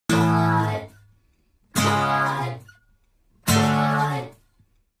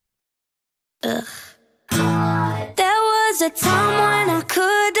time when I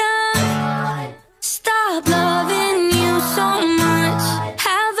couldn't stop loving you so much.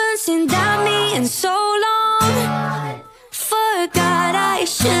 Haven't seen that me in so long. Forgot I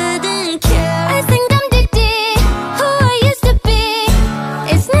shouldn't care. I think I'm addicted, who I used to be.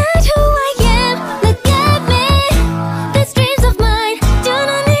 It's not who I am, look at me. These dreams of mine do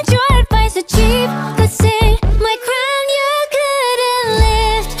not need your advice or cheap. Could sing my crown you couldn't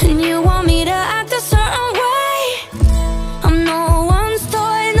lift. And you want me to act a certain way. I'm no one's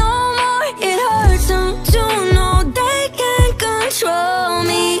toy no more. It hurts them to know they can't control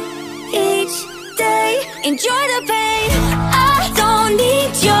me. Each day, enjoy the pain. I don't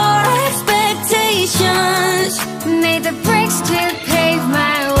need your expectations. Made the bricks to pave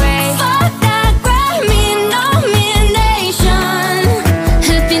my way. Fuck that, grab me nomination.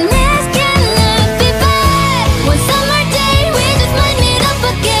 Happiness cannot be bad. One summer day we just might meet up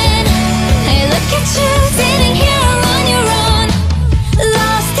again. Hey, look at you sitting here all on your own,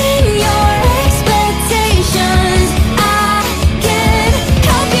 lost in your expectations. I can't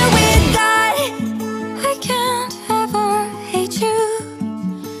help you with that. I can't ever hate you,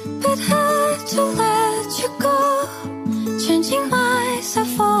 but had to let you go. Changing myself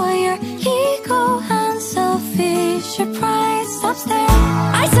for your ego and selfish, your pride stops there.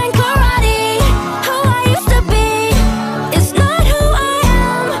 I sang karate, who I used to be. It's not who I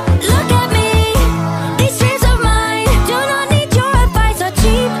am, look at me. These dreams of mine do not need your advice or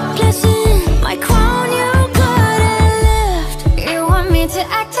cheap. Listen, my crown you couldn't lift. You want me to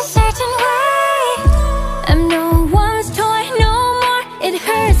act a certain way. I'm no one's toy no more. It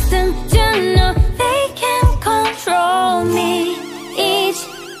hurts them to know they can't control me. Each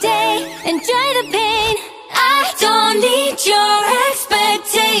day, enjoy the pain. I don't need your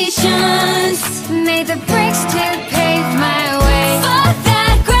expectations.